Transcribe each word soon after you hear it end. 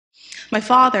My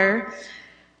father,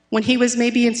 when he was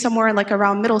maybe in somewhere like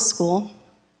around middle school,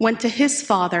 went to his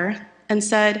father and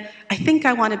said, I think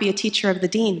I want to be a teacher of the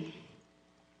deen.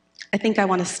 I think I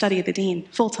want to study the deen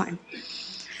full-time.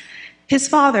 His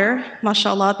father,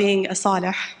 mashallah, being a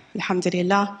salih,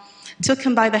 alhamdulillah, took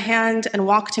him by the hand and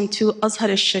walked him to Azhar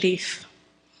al-Sharif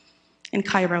in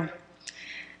Cairo.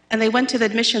 And they went to the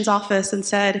admissions office and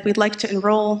said, we'd like to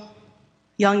enroll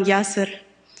young Yasir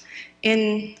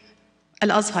in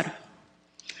Al-Azhar.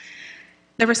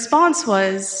 The response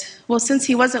was, well, since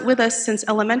he wasn't with us since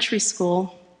elementary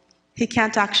school, he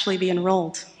can't actually be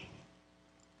enrolled.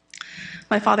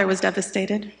 My father was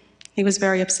devastated. He was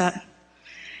very upset.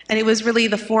 And it was really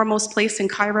the foremost place in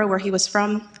Cairo, where he was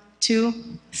from, to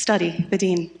study the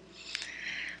deen.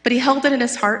 But he held it in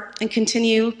his heart and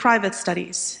continued private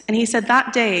studies. And he said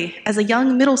that day, as a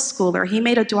young middle schooler, he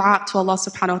made a dua to Allah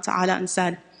subhanahu wa ta'ala and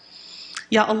said,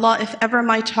 Ya Allah, if ever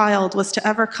my child was to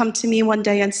ever come to me one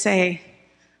day and say,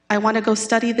 I want to go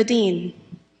study the deen,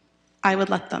 I would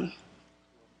let them.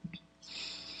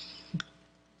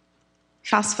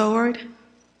 Fast forward,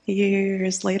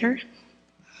 years later,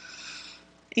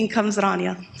 in comes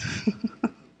Rania.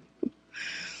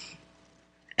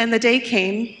 And the day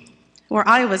came where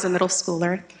I was a middle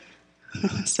schooler,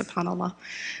 subhanAllah,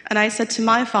 and I said to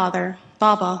my father,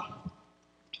 Baba,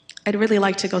 I'd really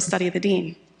like to go study the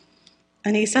deen.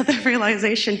 And he said the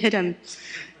realization hit him.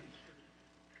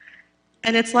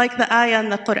 And it's like the ayah in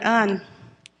the Quran,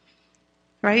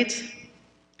 right?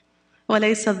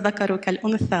 وَلَيْسَ الذَّكَرُ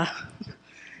كَالْأُنثَى.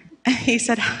 And he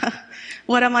said,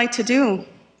 what am I to do?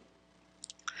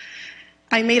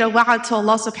 I made a wa'ad to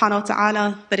Allah subhanahu wa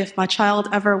ta'ala that if my child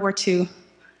ever were to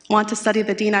want to study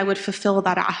the deen, I would fulfill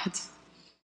that ahd.